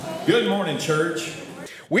Good morning, church.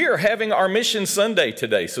 We are having our Mission Sunday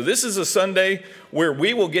today. So this is a Sunday where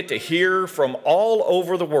we will get to hear from all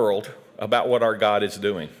over the world about what our God is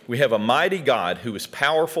doing. We have a mighty God who is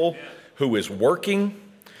powerful, who is working,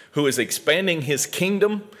 who is expanding his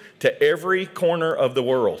kingdom to every corner of the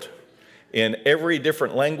world, in every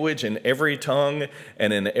different language, in every tongue,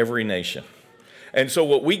 and in every nation. And so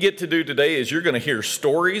what we get to do today is you're going to hear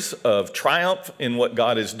stories of triumph in what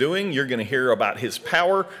God is doing. You're going to hear about his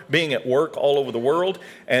power being at work all over the world.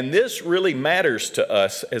 And this really matters to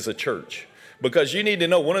us as a church, because you need to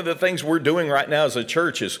know one of the things we're doing right now as a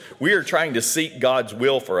church is we are trying to seek God's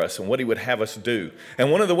will for us and what he would have us do.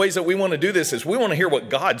 And one of the ways that we want to do this is we want to hear what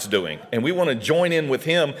God's doing, and we want to join in with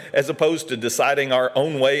him as opposed to deciding our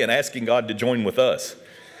own way and asking God to join with us.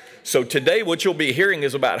 So today what you'll be hearing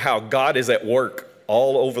is about how God is at work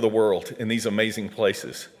all over the world in these amazing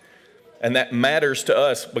places. And that matters to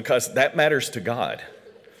us because that matters to God.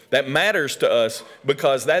 That matters to us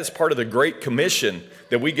because that's part of the Great Commission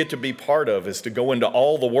that we get to be part of, is to go into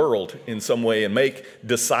all the world in some way and make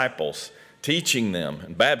disciples, teaching them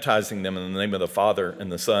and baptizing them in the name of the Father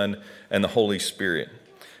and the Son and the Holy Spirit.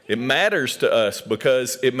 It matters to us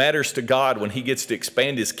because it matters to God when he gets to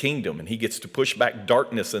expand his kingdom and he gets to push back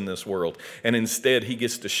darkness in this world. And instead, he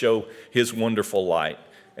gets to show his wonderful light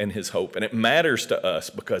and his hope. And it matters to us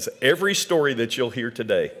because every story that you'll hear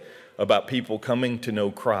today about people coming to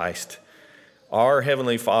know Christ, our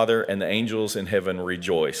Heavenly Father and the angels in heaven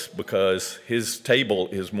rejoice because his table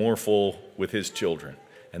is more full with his children.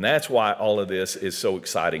 And that's why all of this is so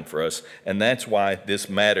exciting for us. And that's why this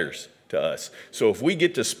matters to us. So if we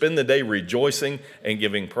get to spend the day rejoicing and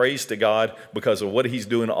giving praise to God because of what he's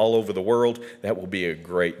doing all over the world, that will be a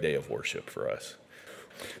great day of worship for us.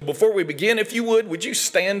 Before we begin, if you would you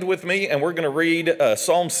stand with me, and we're going to read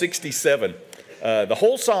Psalm 67. The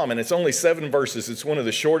whole psalm, and it's only 7 verses. It's one of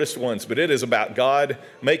the shortest ones, but it is about God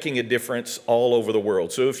making a difference all over the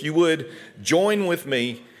world. So if you would join with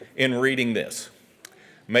me in reading this.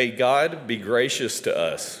 May God be gracious to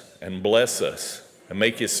us and bless us, and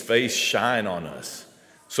make his face shine on us,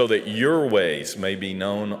 so that your ways may be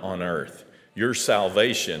known on earth, your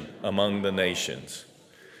salvation among the nations.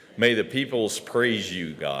 May the peoples praise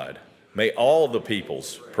you, God. May all the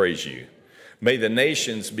peoples praise you. May the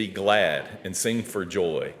nations be glad and sing for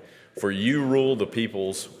joy, for you rule the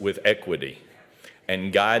peoples with equity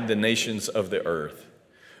and guide the nations of the earth.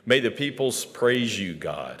 May the peoples praise you,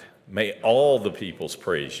 God. May all the peoples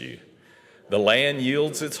praise you. The land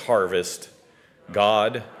yields its harvest.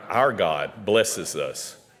 God, our God, blesses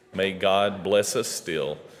us. May God bless us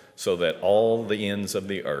still, so that all the ends of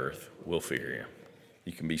the earth will fear you.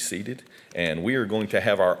 You can be seated. And we are going to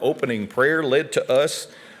have our opening prayer led to us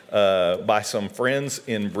by some friends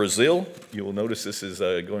in Brazil. You will notice this is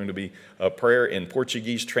going to be a prayer in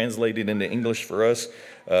Portuguese translated into English for us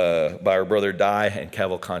by our brother Dai and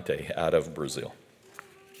Cavalcante out of Brazil.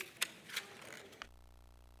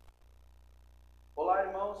 Olá,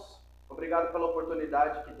 irmãos. Obrigado pela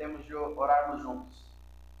oportunidade que temos de orarmos juntos.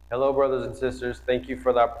 Hello, brothers and sisters. Thank you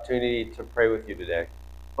for the opportunity to pray with you today.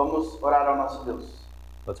 Vamos orar ao nosso Deus.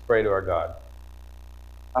 Let's pray to our God.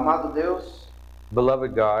 Amado Deus,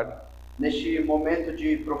 Beloved God, neste momento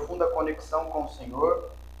de profunda conexão com o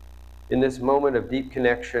Senhor, in this moment of deep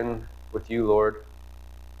connection with you, Lord,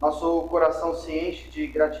 nosso coração se enche de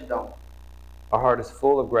gratidão. our heart is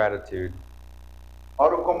full of gratitude.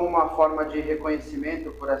 Oro como uma forma de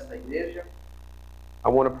reconhecimento por esta igreja, I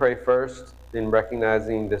want to pray first in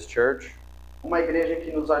recognizing this church, uma igreja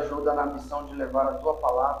que nos ajuda na missão de levar a tua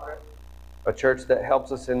palavra, a church that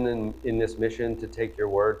helps us in this mission to take your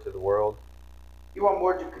word to the world e o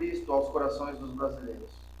amor de Cristo aos corações dos brasileiros.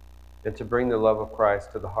 and to bring the love of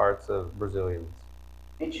Christ to the hearts of Brazilians.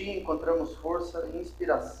 Em ti encontramos força e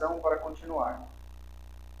inspiração para continuar.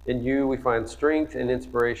 In you we find strength and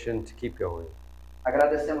inspiration to keep going.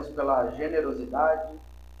 Agradecemos pela generosidade,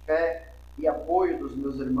 fé e apoio dos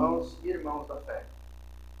meus irmãos e irmãos da fé.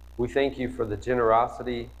 We thank you for the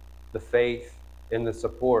generosity, the faith, and the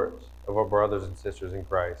support of our brothers and sisters in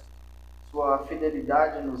Christ. Sua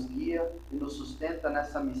fidelidade nos guia e nos sustenta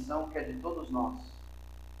nessa missão que é de todos nós.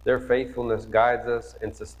 Their faithfulness guides us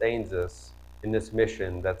and sustains us in this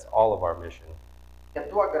mission that's all of our mission. Que a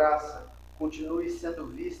tua graça continue sendo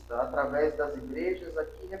vista através das igrejas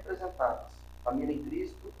aqui representadas, Família em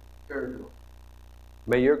Cristo, Kerrville.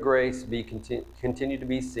 May your grace continue to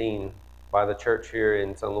be seen by the church here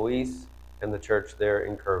in San Luis and the church there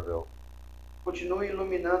in Kerrville. Continue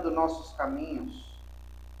iluminando nossos caminhos,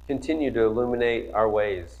 Continue to illuminate our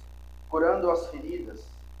ways, curando as feridas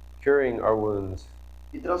curing our wounds,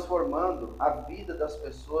 e transformando a vida das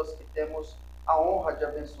pessoas que temos a honra de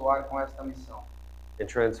abençoar com esta missão. and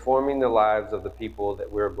transforming the lives of the people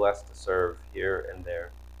that we're blessed to serve here and there.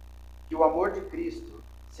 Que o amor de Cristo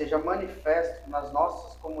seja manifesto nas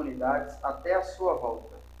nossas comunidades até a sua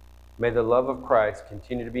volta. May the love of Christ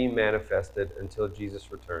continue to be manifested until Jesus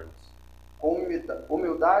returns. Com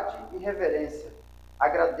humildade e reverência,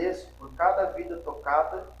 agradeço por cada vida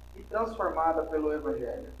tocada e transformada pelo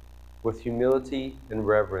Evangelho. With humility and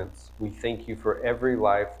reverence, we thank you for every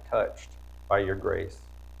life touched by your grace.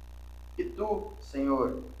 Que tu,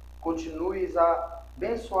 Senhor, continues a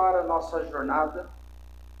abençoar a nossa jornada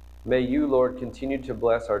May you, Lord, continue to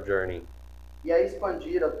bless our journey e a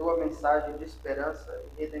expandir a tua mensagem de esperança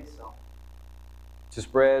e redenção. to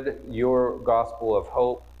spread your gospel of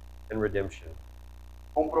hope and redemption.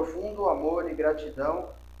 Com profundo amor e gratidão,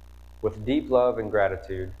 With deep love and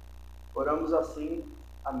gratitude, oramos assim.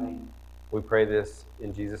 Amém. we pray this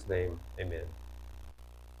in Jesus' name. Amen.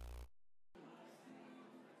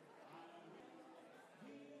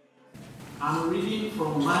 I'm reading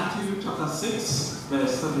from Matthew chapter 6,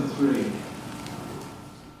 verse 33.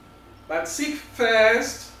 But seek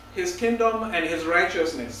first his kingdom and his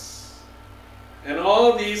righteousness, and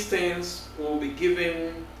all these things will be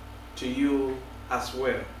given to you as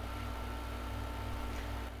well.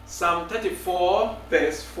 Psalm 34,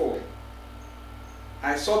 verse 4.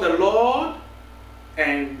 I saw the Lord,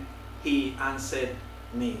 and he answered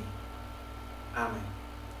me. Amen.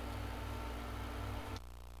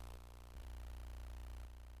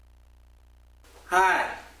 Hi,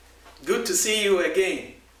 good to see you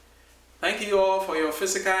again. Thank you all for your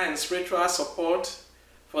physical and spiritual support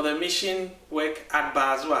for the mission work at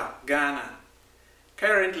Bazwa, Ghana.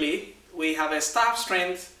 Currently, we have a staff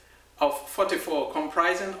strength of 44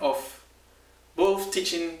 comprising of both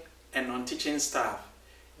teaching and non-teaching staff.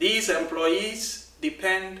 These employees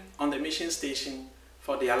depend on the mission station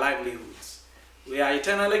for their livelihoods. We are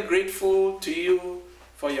eternally grateful to you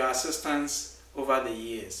for your assistance over the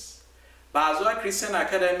years. Bazwa Christian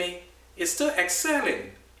Academy is still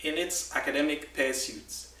excelling in its academic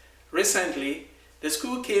pursuits. Recently, the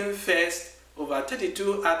school came first over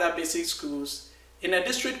 32 other basic schools in a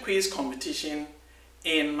district quiz competition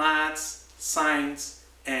in maths, science,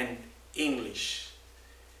 and English.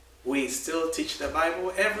 We still teach the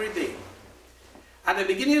Bible every day. At the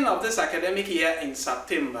beginning of this academic year in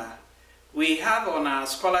September, we have on our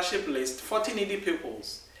scholarship list 40 needy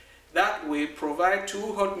pupils that we provide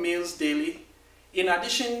 2 hot meals daily, in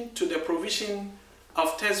addition to the provision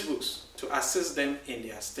of textbooks to assist them in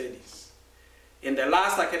their studies. In the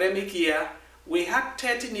last academic year, we had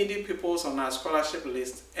 30 needy pupils on our scholarship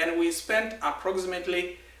list, and we spent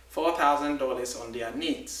approximately $4,000 on their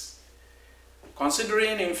needs.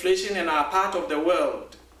 Considering inflation in our part of the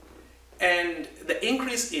world and the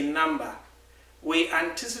increase in number, we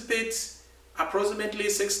anticipate approximately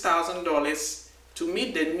 $6,000 to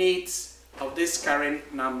meet the needs of this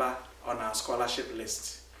current number on our scholarship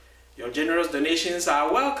list. Your generous donations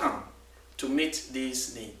are welcome to meet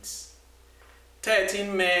these needs.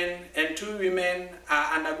 13 men and 2 women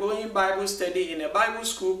are undergoing Bible study in a Bible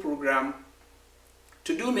school program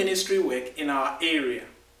to do ministry work in our area.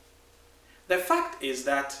 The fact is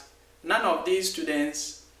that none of these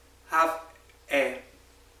students have a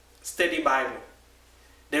study Bible.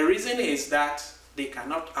 The reason is that they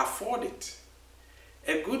cannot afford it.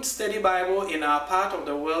 A good study Bible in our part of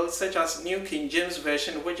the world, such as New King James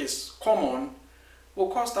Version, which is common, will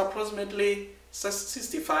cost approximately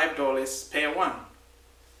 $65 per one.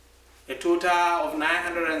 A total of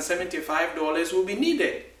 $975 will be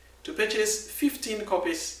needed to purchase 15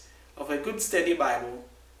 copies of a good study Bible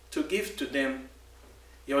to give to them.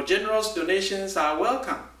 Your generous donations are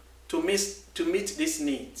welcome to meet these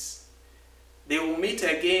needs. They will meet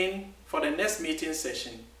again for the next meeting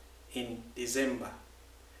session in December.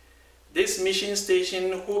 This mission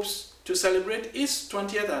station hopes to celebrate its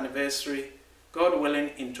 20th anniversary, God willing,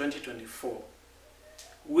 in 2024.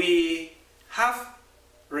 We have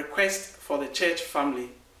requests for the church family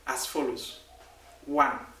as follows.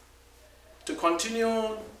 1. To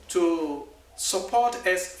continue to support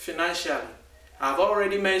us financially. I've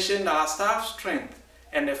already mentioned our staff strength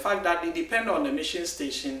and the fact that they depend on the mission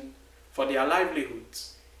station for their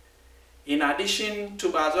livelihoods. In addition to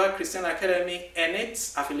Bazwa Christian Academy and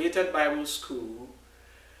its affiliated Bible school,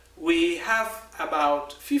 we have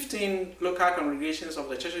about 15 local congregations of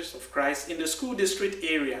the Churches of Christ in the school district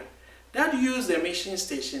area that use the mission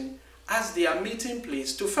station as their meeting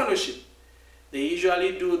place to fellowship. They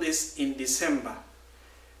usually do this in December.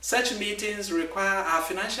 Such meetings require our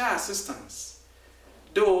financial assistance.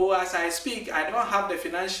 Though, as I speak, I don't have the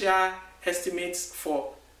financial estimates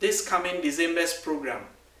for this coming December's program.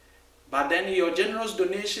 But then your generous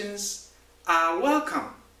donations are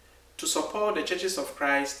welcome to support the churches of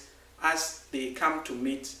Christ as they come to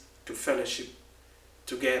meet to fellowship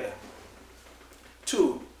together.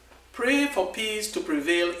 2, pray for peace to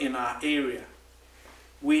prevail in our area.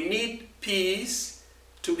 We need peace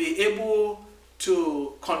to be able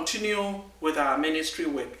to continue with our ministry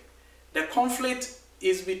work. The conflict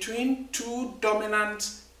is between two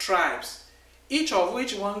dominant tribes, each of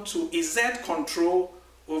which want to exert control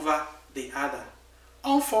over the other.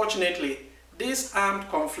 Unfortunately, this armed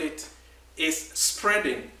conflict is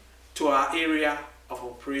spreading to our area of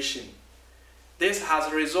operation. This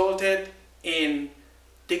has resulted in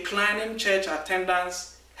declining church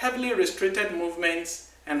attendance, heavily restricted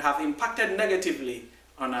movements, and have impacted negatively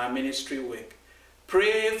on our ministry work.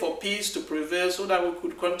 Pray for peace to prevail so that we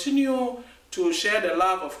could continue to share the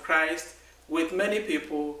love of Christ with many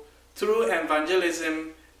people through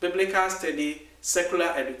evangelism, biblical study,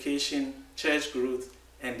 secular education, church growth,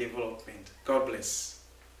 and development. God bless.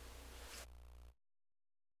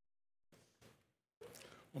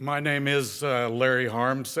 Well, my name is Larry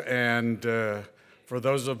Harms, and for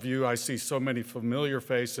those of you, I see so many familiar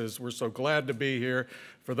faces. We're so glad to be here.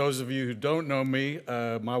 For those of you who don't know me,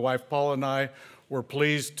 my wife Paula and I were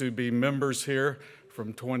pleased to be members here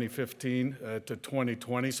from 2015 to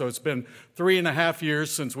 2020. So it's been 3.5 years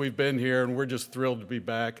since we've been here, and we're just thrilled to be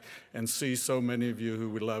back and see so many of you who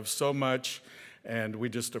we love so much. And we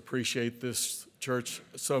just appreciate this church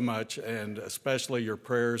so much, and especially your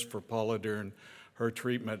prayers for Paula during her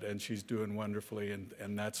treatment, and she's doing wonderfully,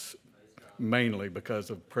 and that's mainly because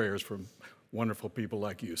of prayers from wonderful people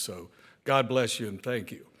like you. So God bless you and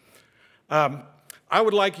thank you. I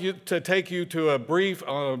would like to take you to a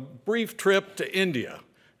brief trip to India.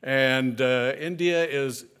 And India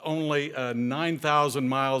is only 9,000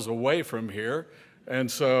 miles away from here. And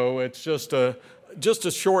so it's just a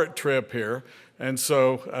short trip here. And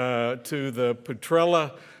so to the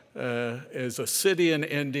Putrela is a city in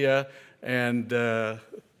India, and it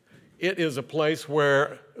is a place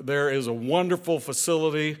where there is a wonderful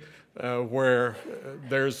facility where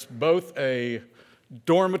there's both a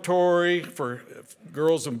dormitory for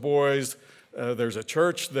girls and boys, there's a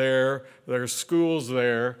church there, there's schools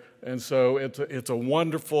there, and so it's a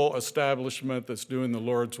wonderful establishment that's doing the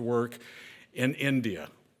Lord's work in India.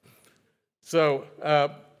 So,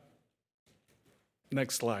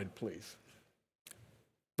 next slide, please.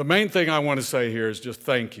 The main thing I want to say here is just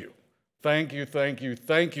thank you. Thank you, thank you,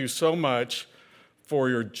 thank you so much for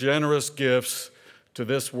your generous gifts to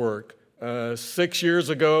this work. 6 years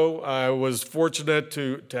ago, I was fortunate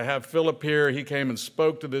to have Philip here. He came and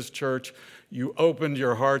spoke to this church. You opened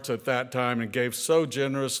your hearts at that time and gave so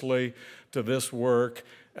generously to this work,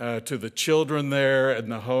 to the children there in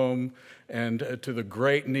the home, and to the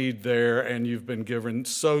great need there, and you've been given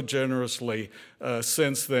so generously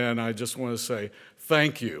since then. I just want to say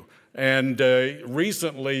thank you. And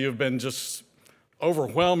recently, you've been just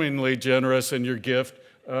overwhelmingly generous in your gift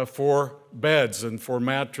for beds and for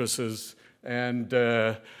mattresses, and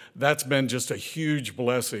that's been just a huge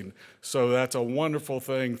blessing. So that's a wonderful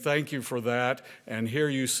thing. Thank you for that. And here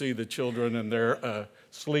you see the children, and they're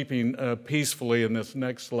sleeping peacefully in this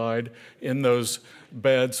next slide in those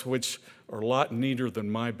beds, which are a lot neater than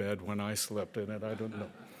my bed when I slept in it. I don't know.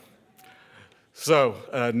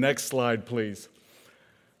 So next slide, please.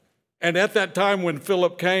 And at that time when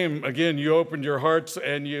Philip came, again, you opened your hearts,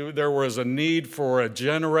 and there was a need for a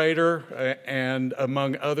generator, and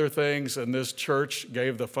among other things, and this church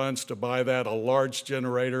gave the funds to buy that, a large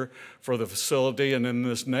generator for the facility. And in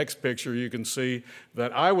this next picture, you can see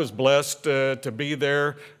that I was blessed to be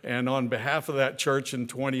there, and on behalf of that church in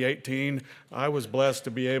 2018, I was blessed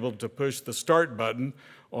to be able to push the start button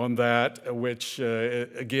on that, which,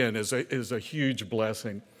 again, is a huge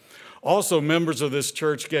blessing. Also, members of this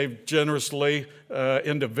church gave generously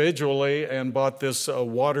individually and bought this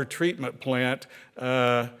water treatment plant,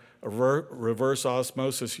 a reverse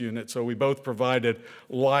osmosis unit. So we both provided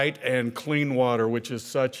light and clean water, which is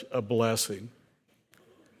such a blessing.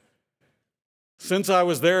 Since I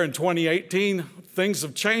was there in 2018, things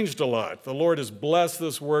have changed a lot. The Lord has blessed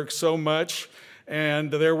this work so much, and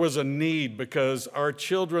there was a need because our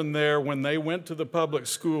children there, when they went to the public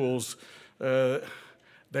schools,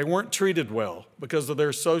 they weren't treated well. Because of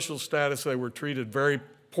their social status, they were treated very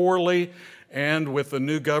poorly. And with the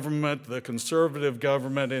new government, the conservative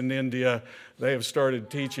government in India, they have started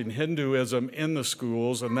teaching Hinduism in the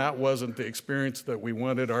schools, and that wasn't the experience that we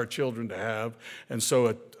wanted our children to have. And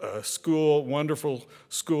so a school, wonderful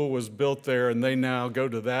school was built there, and they now go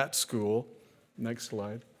to that school. Next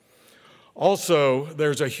slide. Also,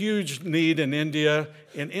 there's a huge need in India.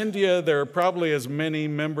 In India, there are probably as many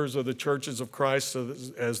members of the Churches of Christ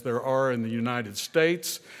as there are in the United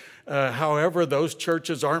States. However, those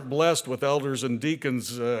churches aren't blessed with elders and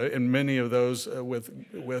deacons in many of those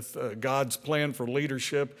with God's plan for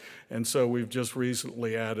leadership. And so we've just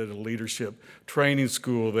recently added a leadership training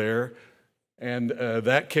school there. And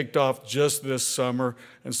that kicked off just this summer.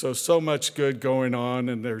 And so much good going on,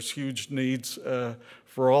 and there's huge needs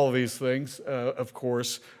for all of these things, of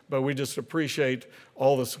course. But we just appreciate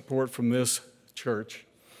all the support from this church.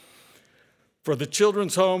 For the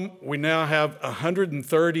children's home, we now have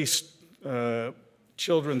 130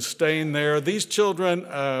 children staying there. These children,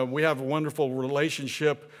 we have a wonderful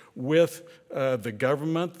relationship with the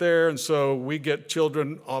government there, and so we get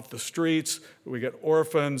children off the streets, we get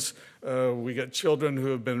orphans, we get children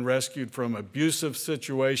who have been rescued from abusive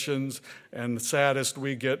situations, and the saddest,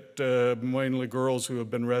 we get mainly girls who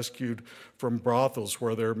have been rescued from brothels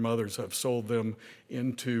where their mothers have sold them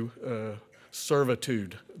into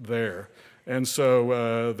servitude there. And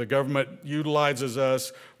so the government utilizes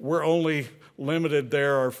us. We're only limited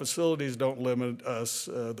there. Our facilities don't limit us,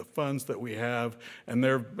 the funds that we have. And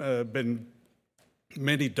there have been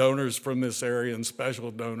many donors from this area and special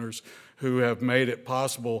donors who have made it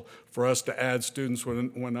possible for us to add students.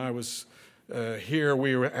 When I was here,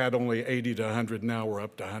 we had only 80 to 100. Now we're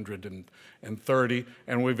up to 130.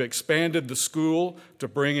 And we've expanded the school to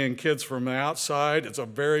bring in kids from the outside. It's a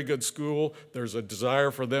very good school. There's a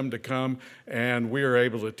desire for them to come, and we are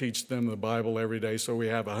able to teach them the Bible every day. So we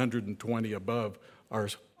have 120 above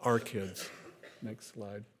our kids. Next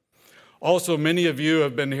slide. Also, many of you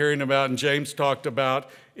have been hearing about, and James talked about,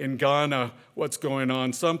 in Ghana, what's going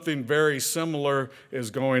on. Something very similar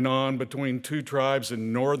is going on between two tribes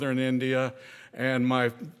in northern India. And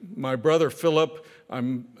my brother Philip,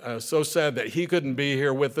 I'm so sad that he couldn't be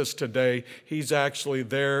here with us today. He's actually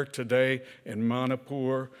there today in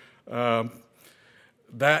Manipur.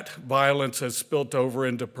 That violence has spilt over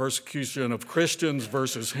into persecution of Christians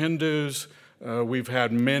versus Hindus. We've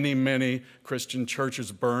had many Christian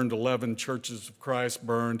churches burned, 11 churches of Christ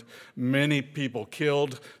burned, many people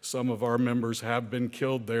killed. Some of our members have been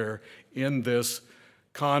killed there in this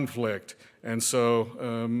conflict. And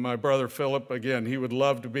so my brother Philip, again, he would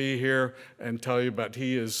love to be here and tell you, but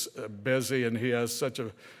he is busy and he has such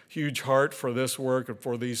a huge heart for this work and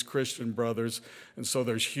for these Christian brothers. And so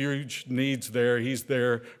there's huge needs there. He's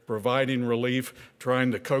there providing relief,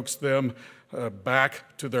 trying to coax them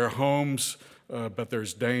back to their homes, but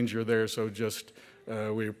there's danger there. So just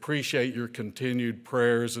we appreciate your continued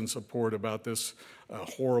prayers and support about this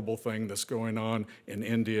horrible thing that's going on in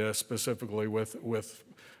India, specifically with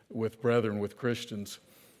brethren, with Christians.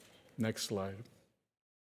 Next slide.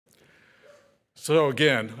 So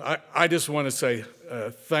again, I just want to say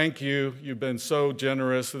thank you. You've been so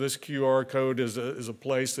generous. This QR code is a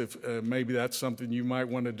place, if maybe that's something you might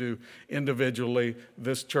want to do individually.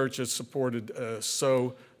 This church has supported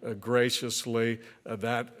so graciously.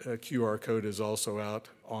 That QR code is also out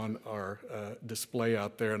on our display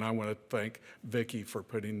out there, and I want to thank Vicki for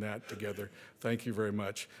putting that together. Thank you very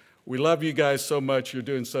much. We love you guys so much. You're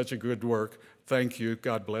doing such a good work. Thank you.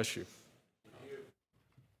 God bless you.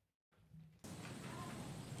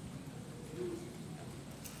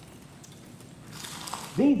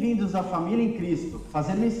 Bem-vindos à família em Cristo.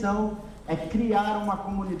 Fazer missão é criar uma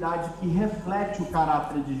comunidade que reflete o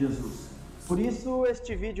caráter de Jesus. Por isso,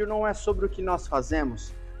 este vídeo não é sobre o que nós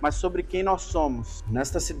fazemos, mas sobre quem nós somos.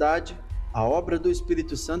 Nesta cidade, a obra do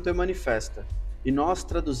Espírito Santo é manifesta, e nós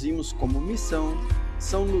traduzimos como Missão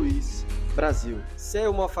São Luís, Brasil. Ser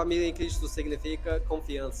uma família em Cristo significa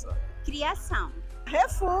confiança, criação,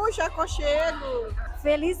 refúgio, aconchego,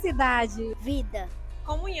 felicidade, vida,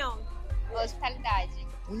 comunhão, hospitalidade,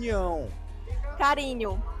 união,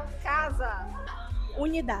 carinho, casa,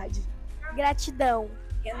 unidade, gratidão,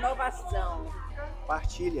 renovação,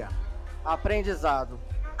 Partilha, aprendizado,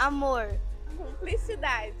 amor,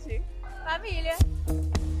 cumplicidade, família.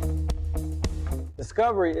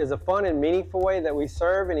 Discovery is a fun and meaningful way that we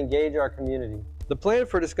serve and engage our community. The plan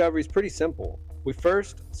for Discovery is pretty simple. We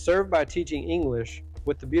first serve by teaching English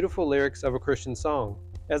with the beautiful lyrics of a Christian song.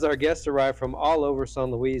 As our guests arrive from all over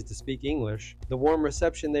San Luis to speak English, the warm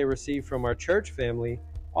reception they receive from our church family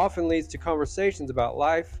often leads to conversations about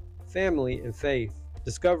life, family, and faith.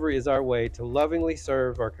 Discovery is our way to lovingly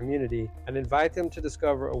serve our community and invite them to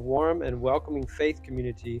discover a warm and welcoming faith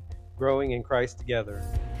community growing in Christ together.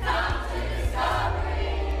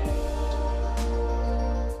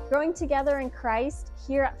 Growing together in Christ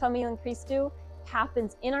here at Família em Cristo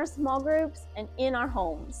happens in our small groups and in our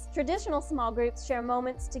homes. Traditional small groups share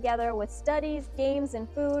moments together with studies, games, and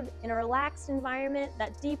food in a relaxed environment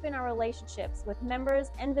that deepen our relationships with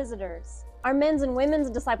members and visitors. Our men's and women's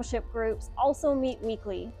discipleship groups also meet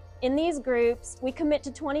weekly. In these groups, we commit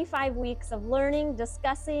to 25 weeks of learning,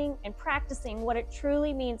 discussing, and practicing what it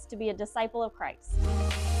truly means to be a disciple of Christ.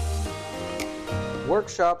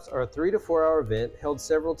 Workshops are a 3 to 4 hour event held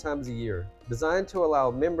several times a year, designed to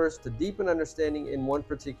allow members to deepen understanding in one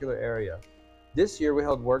particular area. This year we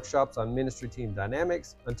held workshops on ministry team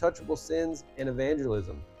dynamics, untouchable sins, and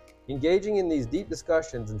evangelism. Engaging in these deep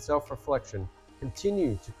discussions and self-reflection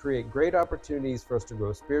continue to create great opportunities for us to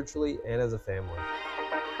grow spiritually and as a family.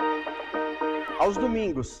 Aos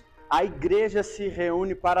domingos, a igreja se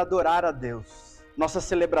reúne para adorar a Deus. Nossas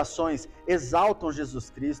celebrações exaltam Jesus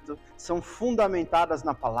Cristo, são fundamentadas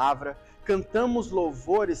na palavra, cantamos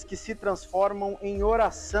louvores que se transformam em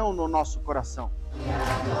oração no nosso coração.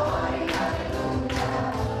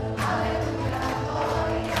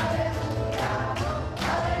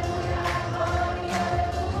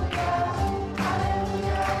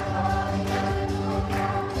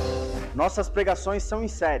 Nossas pregações são em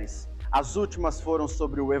séries. As últimas foram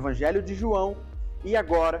sobre o Evangelho de João e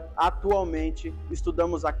agora, atualmente,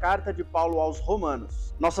 estudamos a Carta de Paulo aos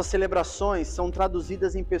Romanos. Nossas celebrações são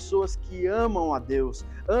traduzidas em pessoas que amam a Deus,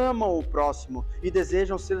 amam o próximo e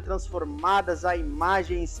desejam ser transformadas à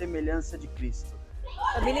imagem e semelhança de Cristo.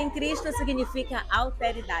 Família em Cristo significa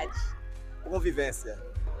alteridade, convivência,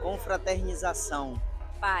 confraternização,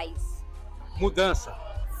 paz, mudança,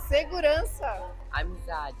 segurança,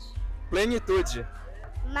 amizade, plenitude,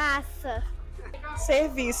 Massa.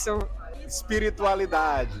 serviço,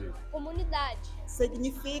 espiritualidade, Comunidade.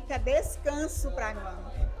 significa descanso para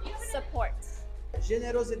mim, Support.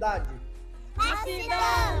 Generosidade.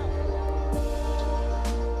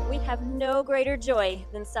 We have no greater joy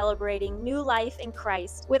than celebrating new life in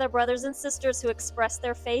Christ with our brothers and sisters who express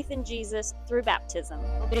their faith in Jesus through baptism.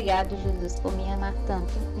 Obrigado, Jesus, por me amar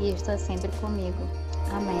tanto e estar sempre comigo.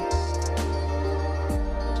 Amém.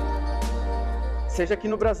 Seja aqui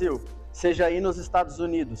no Brasil, seja aí nos Estados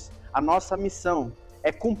Unidos, a nossa missão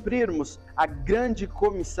é cumprirmos a grande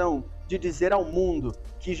comissão de dizer ao mundo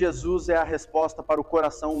que Jesus é a resposta para o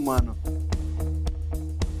coração humano.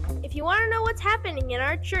 If you want to know what's happening in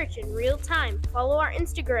our church in real time, follow our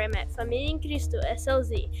Instagram at Família em Cristo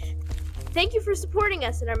SLZ. Thank you for supporting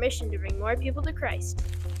us in our mission to bring more people to Christ.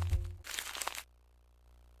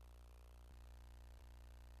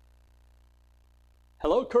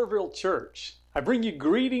 Hello, Kerrville Church. I bring you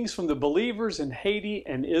greetings from the believers in Haiti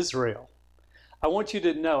and Israel. I want you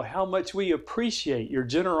to know how much we appreciate your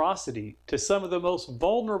generosity to some of the most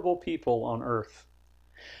vulnerable people on earth.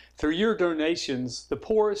 Through your donations, the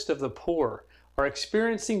poorest of the poor are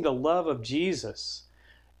experiencing the love of Jesus.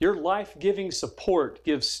 Your life-giving support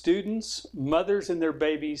gives students, mothers and their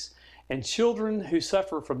babies, and children who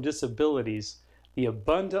suffer from disabilities the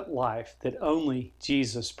abundant life that only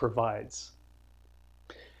Jesus provides.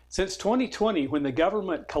 Since 2020, when the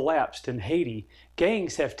government collapsed in Haiti,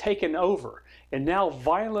 gangs have taken over and now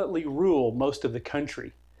violently rule most of the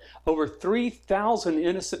country. Over 3,000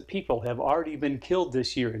 innocent people have already been killed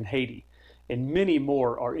this year in Haiti, and many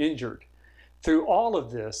more are injured. Through all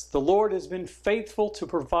of this, the Lord has been faithful to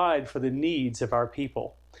provide for the needs of our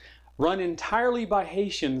people. Run entirely by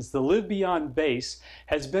Haitians, the Live Beyond base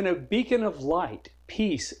has been a beacon of light,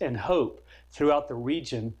 peace, and hope throughout the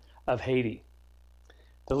region of Haiti.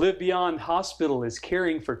 The Live Beyond Hospital is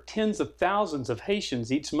caring for tens of thousands of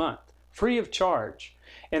Haitians each month, free of charge.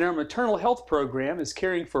 And our maternal health program is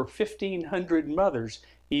caring for 1,500 mothers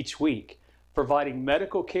each week, providing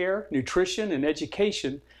medical care, nutrition, and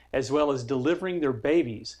education, as well as delivering their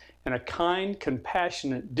babies in a kind,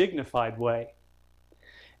 compassionate, dignified way.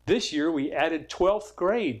 This year, we added 12th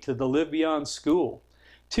grade to the Live Beyond School.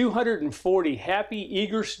 240 happy,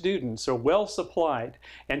 eager students are well supplied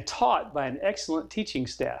and taught by an excellent teaching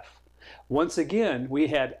staff. Once again, we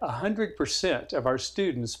had 100% of our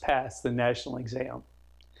students pass the national exam.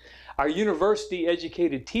 Our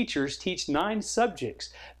university-educated teachers teach 9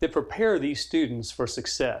 subjects that prepare these students for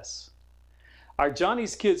success. Our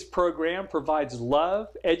Johnny's Kids program provides love,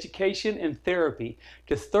 education, and therapy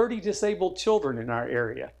to 30 disabled children in our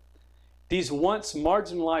area. These once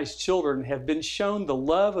marginalized children have been shown the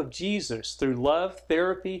love of Jesus through love,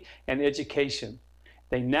 therapy, and education.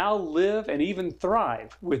 They now live and even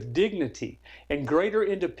thrive with dignity and greater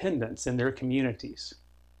independence in their communities.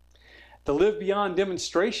 The Live Beyond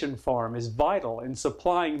demonstration farm is vital in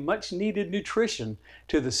supplying much needed nutrition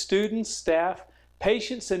to the students, staff,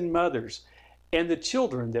 patients, and mothers, and the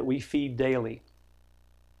children that we feed daily.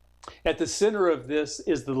 At the center of this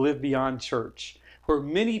is the Live Beyond Church, where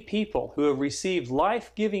many people who have received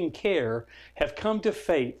life-giving care have come to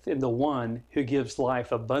faith in the one who gives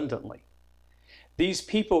life abundantly. These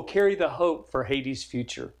people carry the hope for Haiti's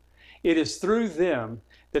future. It is through them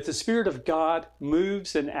that the Spirit of God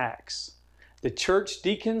moves and acts. The church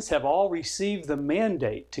deacons have all received the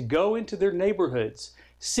mandate to go into their neighborhoods,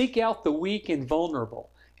 seek out the weak and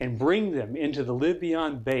vulnerable, and bring them into the Live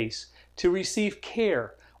Beyond base to receive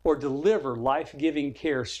care or deliver life-giving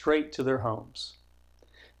care straight to their homes.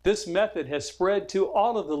 This method has spread to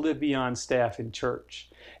all of the Live Beyond staff in church.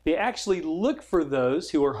 They actually look for those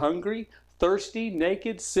who are hungry, thirsty,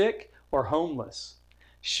 naked, sick, or homeless.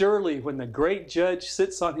 Surely when the great judge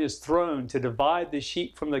sits on his throne to divide the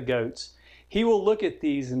sheep from the goats, he will look at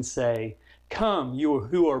these and say, "Come, you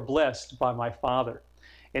who are blessed by my Father.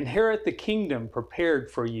 Inherit the kingdom prepared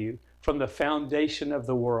for you from the foundation of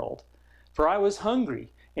the world. For I was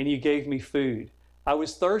hungry, and you gave me food. I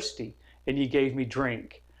was thirsty, and you gave me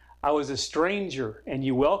drink. I was a stranger, and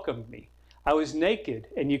you welcomed me. I was naked,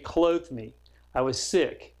 and you clothed me. I was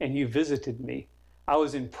sick, and you visited me. I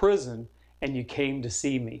was in prison, and you came to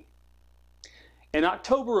see me." In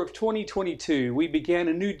October of 2022, we began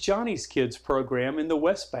a new Johnny's Kids program in the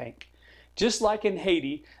West Bank. Just like in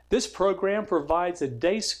Haiti, this program provides a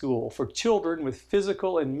day school for children with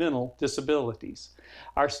physical and mental disabilities.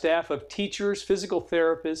 Our staff of teachers, physical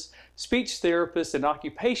therapists, speech therapists, and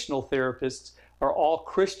occupational therapists are all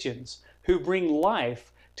Christians who bring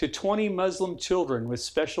life to 20 Muslim children with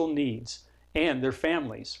special needs and their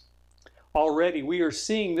families. Already, we are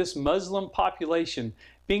seeing this Muslim population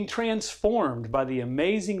being transformed by the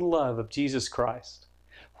amazing love of Jesus Christ.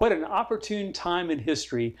 What an opportune time in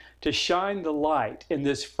history to shine the light in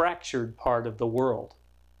this fractured part of the world.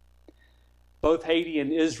 Both Haiti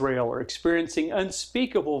and Israel are experiencing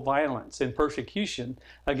unspeakable violence and persecution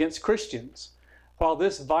against Christians. While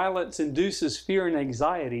this violence induces fear and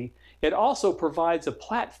anxiety, it also provides a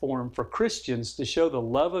platform for Christians to show the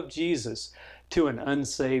love of Jesus to an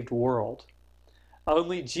unsaved world.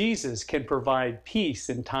 Only Jesus can provide peace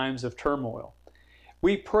in times of turmoil.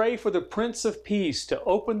 We pray for the Prince of Peace to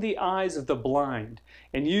open the eyes of the blind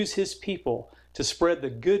and use his people to spread the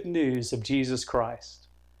good news of Jesus Christ.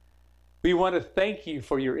 We want to thank you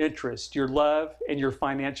for your interest, your love, and your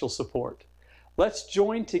financial support. Let's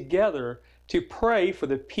join together to pray for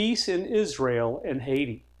the peace in Israel and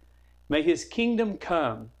Haiti. May his kingdom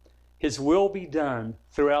come, his will be done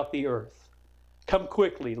throughout the earth. Come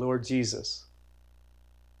quickly, Lord Jesus.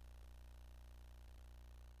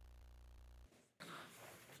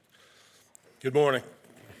 Good morning.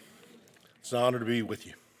 It's an honor to be with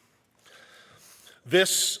you.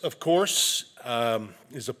 This, of course,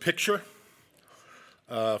 is a picture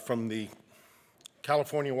from the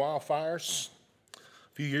California wildfires a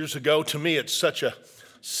few years ago. To me, it's such a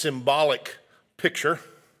symbolic picture.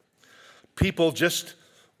 People just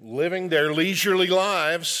living their leisurely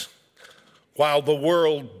lives while the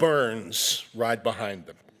world burns right behind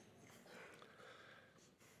them.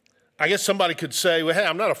 I guess somebody could say, well, hey,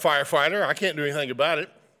 I'm not a firefighter. I can't do anything about it.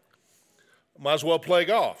 Might as well play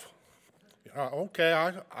golf. Okay,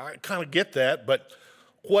 I kind of get that, but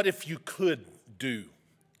what if you could do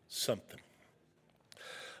something?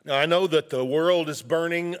 Now, I know that the world is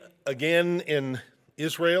burning again in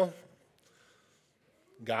Israel,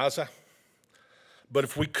 Gaza, but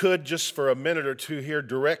if we could just for a minute or two here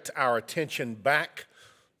direct our attention back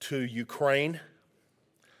to Ukraine,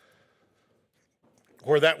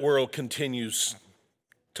 where that world continues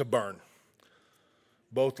to burn,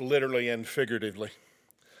 both literally and figuratively.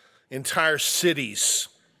 Entire cities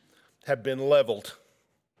have been leveled,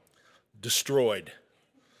 destroyed.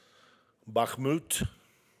 Bakhmut,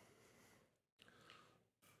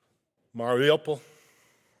 Mariupol,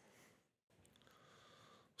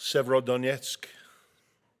 Severodonetsk,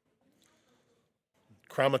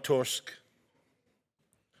 Kramatorsk,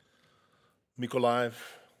 Mykolaiv.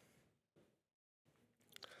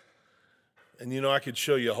 And you know, I could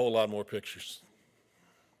show you a whole lot more pictures.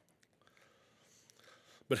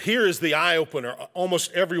 But here is the eye-opener.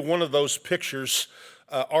 Almost every one of those pictures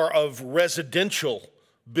are of residential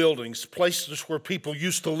buildings, places where people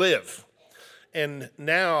used to live. And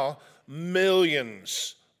now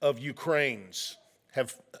millions of Ukrainians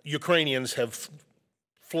have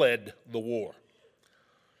fled the war,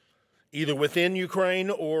 either within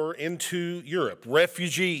Ukraine or into Europe.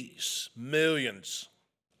 Refugees, millions.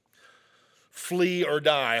 Flee or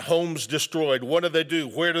die, homes destroyed. What do they do?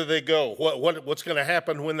 Where do they go? What's going to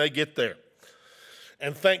happen when they get there?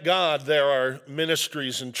 And thank God there are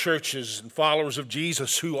ministries and churches and followers of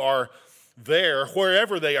Jesus who are there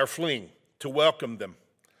wherever they are fleeing to welcome them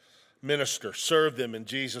minister, serve them in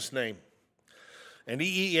Jesus' name. And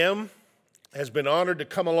EEM has been honored to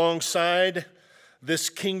come alongside this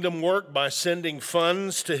kingdom work by sending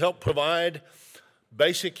funds to help provide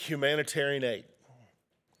basic humanitarian aid.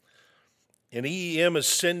 And EEM is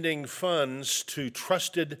sending funds to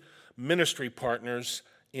trusted ministry partners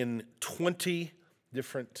in 20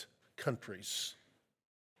 different countries.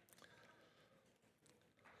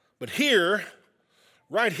 But here,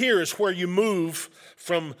 right here is where you move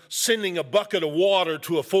from sending a bucket of water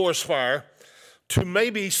to a forest fire to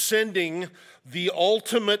maybe sending the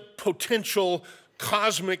ultimate potential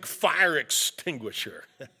cosmic fire extinguisher.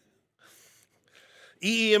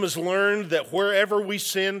 EEM has learned that wherever we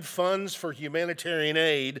send funds for humanitarian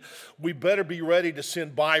aid, we better be ready to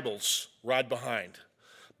send Bibles right behind,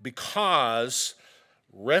 because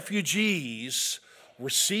refugees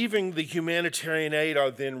receiving the humanitarian aid are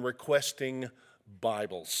then requesting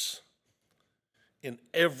Bibles in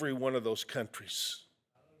every one of those countries.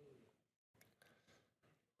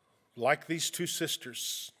 Like these two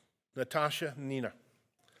sisters, Natasha and Nina,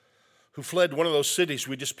 who fled one of those cities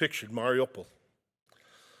we just pictured, Mariupol,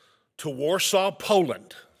 to Warsaw,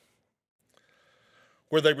 Poland,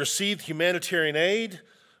 where they received humanitarian aid.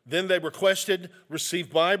 Then they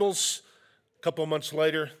received Bibles. A couple of months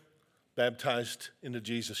later, baptized into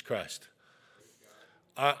Jesus Christ.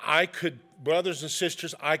 I could, brothers and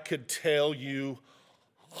sisters, I could tell you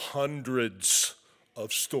hundreds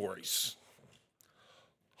of stories.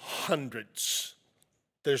 Hundreds.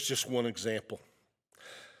 There's just one example.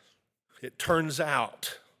 It turns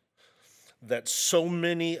out that so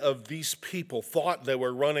many of these people thought they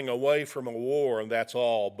were running away from a war and that's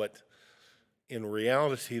all, but in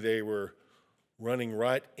reality they were running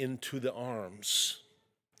right into the arms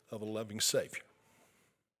of a loving Savior.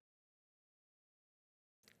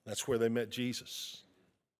 That's where they met Jesus.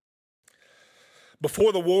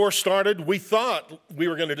 Before the war started, we thought we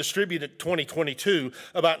were going to distribute in 2022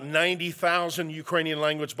 about 90,000 Ukrainian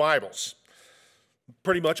language Bibles,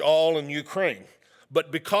 pretty much all in Ukraine. But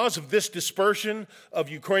because of this dispersion of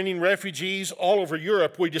Ukrainian refugees all over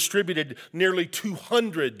Europe, we distributed nearly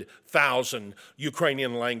 200,000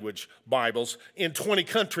 Ukrainian language Bibles in 20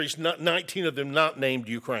 countries, 19 of them not named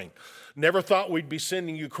Ukraine. Never thought we'd be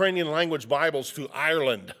sending Ukrainian language Bibles to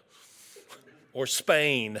Ireland or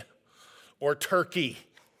Spain or Turkey.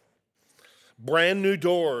 Brand new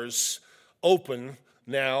doors open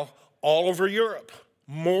now all over Europe.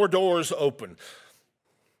 More doors open.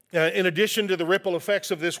 In addition to the ripple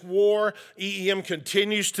effects of this war, EEM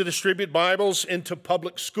continues to distribute Bibles into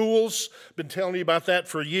public schools. Been telling you about that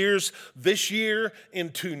for years. This year,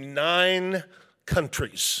 into 9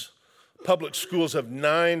 countries. Public schools of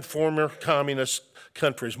 9 former communist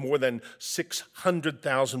countries. More than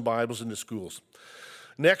 600,000 Bibles in the schools.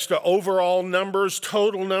 Next to overall numbers,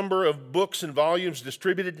 total number of books and volumes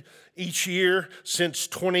distributed each year since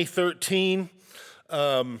 2013.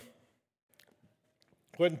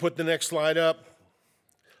 Go ahead and put the next slide up.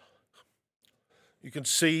 You can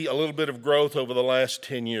see a little bit of growth over the last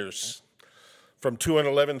 10 years. From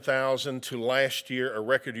 211,000 to last year, a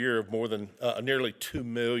record year of more than nearly 2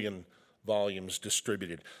 million volumes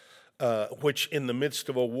distributed, which in the midst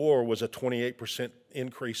of a war was a 28%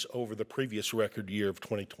 increase over the previous record year of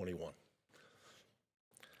 2021.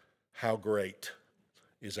 How great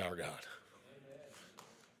is our God?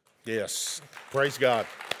 Yes, praise God.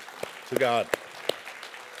 To God.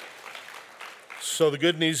 So the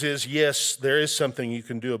good news is, yes, there is something you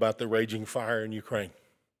can do about the raging fire in Ukraine,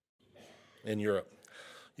 in Europe.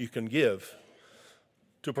 You can give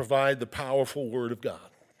to provide the powerful Word of God.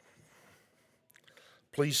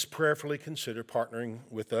 Please prayerfully consider partnering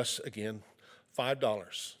with us again.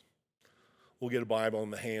 $5. We'll get a Bible in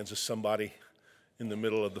the hands of somebody in the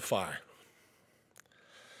middle of the fire.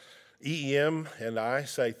 EEM and I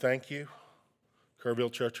say thank you,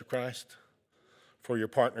 Kerrville Church of Christ, for your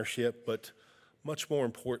partnership, but much more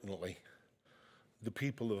importantly, the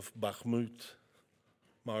people of Bakhmut,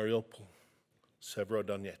 Mariupol,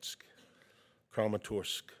 Severodonetsk,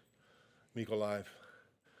 Kramatorsk, Mykolaiv,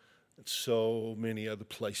 and so many other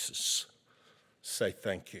places say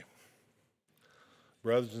thank you.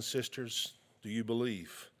 Brothers and sisters, do you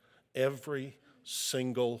believe every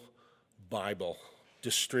single Bible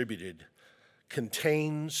distributed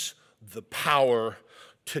contains the power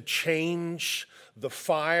to change the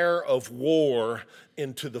fire of war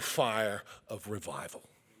into the fire of revival?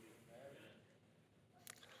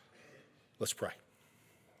 Let's pray.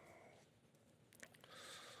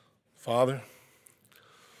 Father,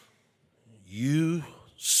 you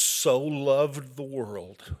so loved the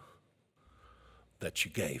world that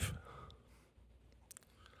you gave.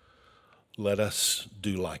 let us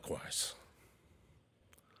do likewise.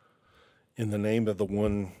 In the name of the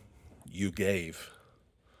one you gave,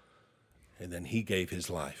 and then he gave his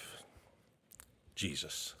life,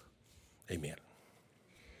 Jesus. Amen.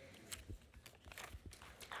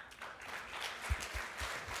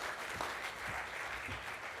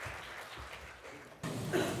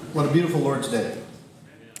 What a beautiful Lord's Day.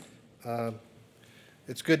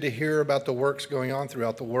 It's good to hear about the works going on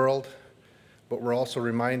throughout the world, but we're also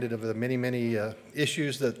reminded of the many, many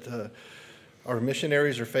issues that our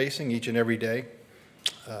missionaries are facing each and every day.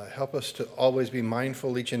 Help us to always be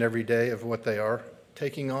mindful each and every day of what they are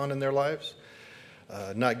taking on in their lives,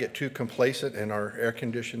 not get too complacent in our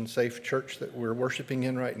air-conditioned, safe church that we're worshiping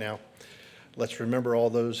in right now. Let's remember all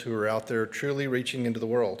those who are out there truly reaching into the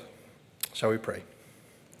world. Shall we pray?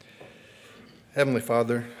 Heavenly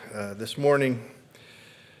Father, this morning,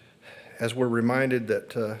 as we're reminded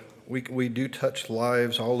that we do touch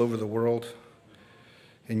lives all over the world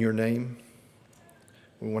in your name,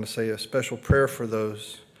 we want to say a special prayer for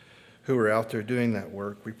those who are out there doing that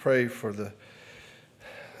work. We pray for the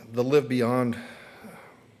Live Beyond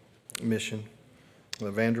mission,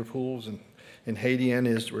 the Vanderpools in Haiti and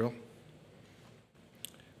Israel.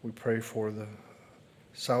 We pray for the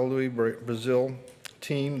Sao Luis, Brazil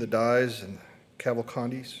team, the Dyes and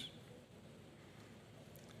Cavalcantes,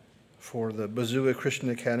 for the Bazua Christian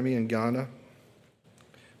Academy in Ghana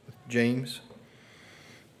with James,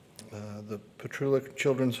 the Petrula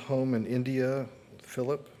Children's Home in India,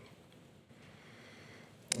 Philip,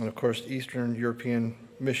 and of course Eastern European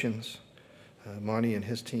Missions, Monty and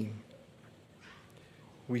his team.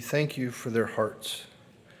 We thank you for their hearts.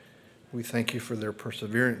 We thank you for their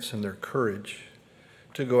perseverance and their courage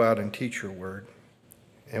to go out and teach your word.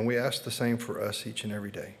 And we ask the same for us each and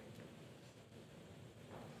every day.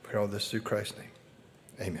 Pray all this through Christ's name.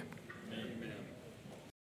 Amen.